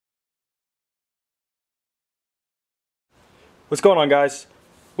What's going on, guys?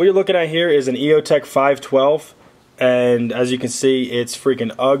 What you're looking at here is an Eotech 512, and as you can see, it's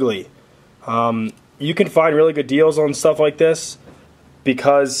freaking ugly. You can find really good deals on stuff like this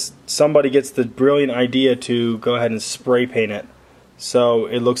because somebody gets the brilliant idea to go ahead and spray paint it so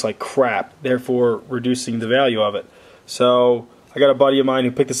it looks like crap, therefore reducing the value of it. So I got a buddy of mine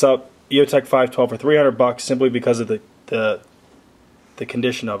who picked this up, Eotech 512, for 300 bucks simply because of the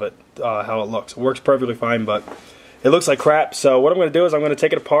condition of it, how it looks. It works perfectly fine, but it looks like crap. So what I'm going to do is I'm going to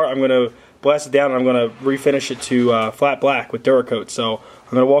take it apart, I'm going to blast it down, and I'm going to refinish it to flat black with Duracoat. So I'm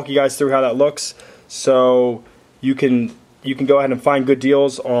going to walk you guys through how that looks so you can go ahead and find good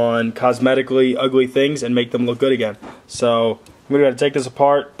deals on cosmetically ugly things and make them look good again. So I'm going to take this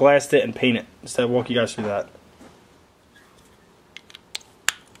apart, blast it, and paint it. Instead, walk you guys through that.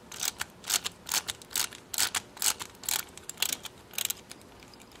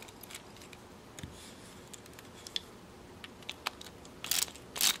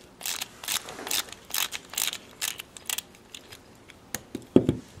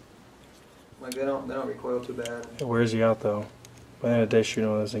 Like they don't recoil too bad. It wears you out though. By the end of the day, shooting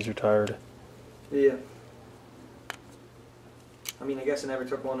one of those things, you're tired. Yeah. I mean, I guess I never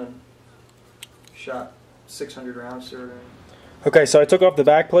took one and shot 600 rounds through it. Okay, so I took off the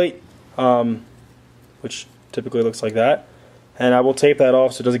back plate, which typically looks like that, and I will tape that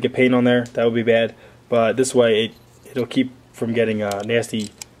off so it doesn't get paint on there. That would be bad, but this way it'll keep from getting nasty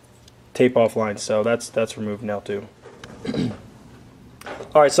tape off lines. So that's removed now too.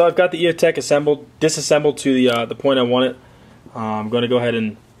 All right, so I've got the Eotech disassembled to the point I want it. I'm going to go ahead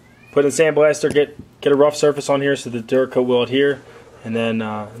and put in the sandblaster, get a rough surface on here so the Duracoat will adhere, and then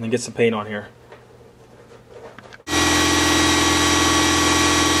get some paint on here.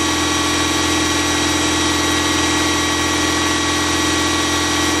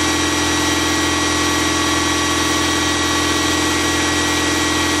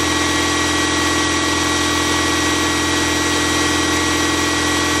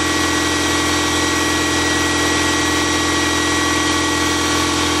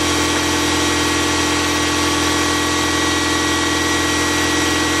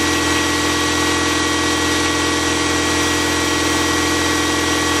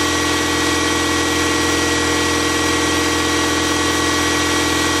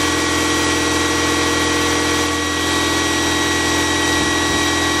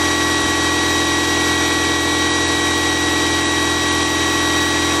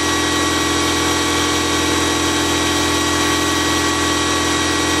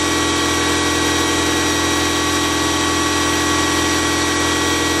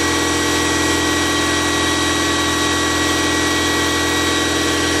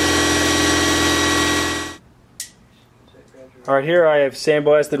 Alright, here I have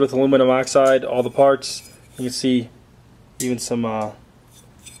sandblasted with aluminum oxide all the parts. You can see even some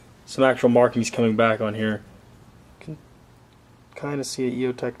actual markings coming back on here. You can kind of see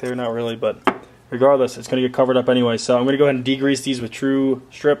a Eotech there, not really, but regardless, it's going to get covered up anyway. So I'm going to go ahead and degrease these with True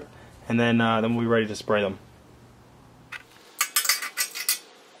Strip, and then we'll be ready to spray them.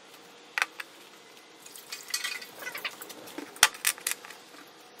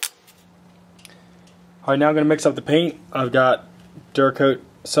 Alright, now I'm going to mix up the paint. I've got Duracoat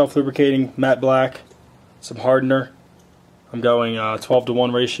self-lubricating matte black, some hardener. I'm going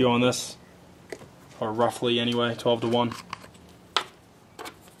 12-to-1 ratio on this, or roughly anyway, 12-to-1.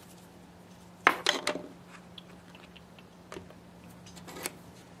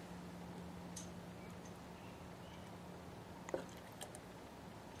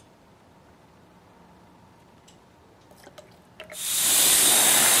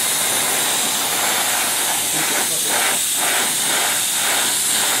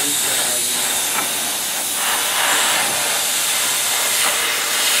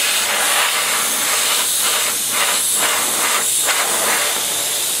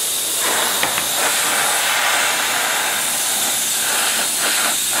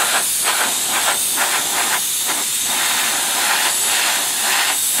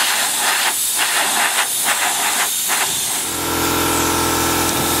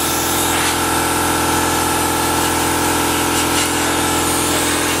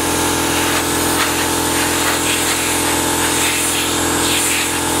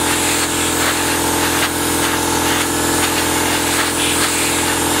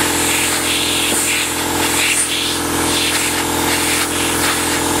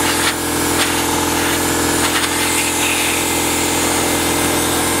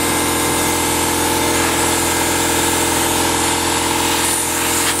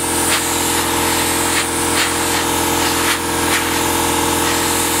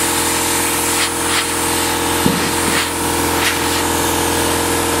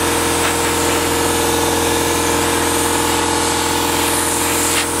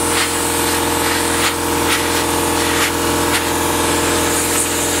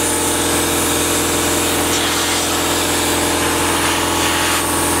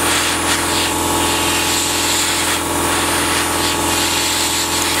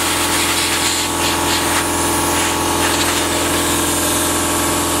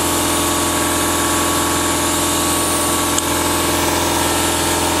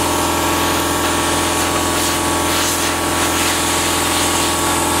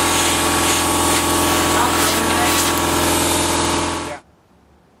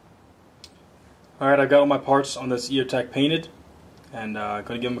 Alright, I got all my parts on this Eotech painted, and I'm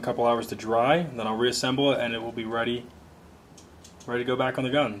going to give them a couple hours to dry, and then I'll reassemble it, and it will be ready to go back on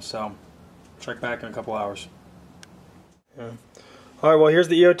the gun. So check back in a couple hours. Yeah. Alright, well, here's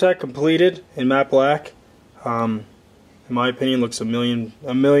the Eotech completed in matte black. In my opinion, looks a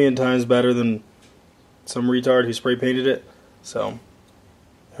million times better than some retard who spray painted it. So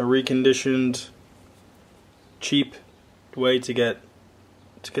a reconditioned, cheap way to get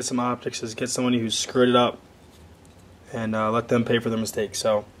some optics is get somebody who's screwed it up and let them pay for their mistakes.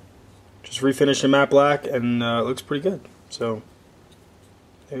 So just refinish in matte black, and it looks pretty good. So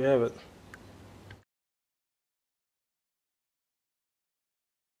there you have it.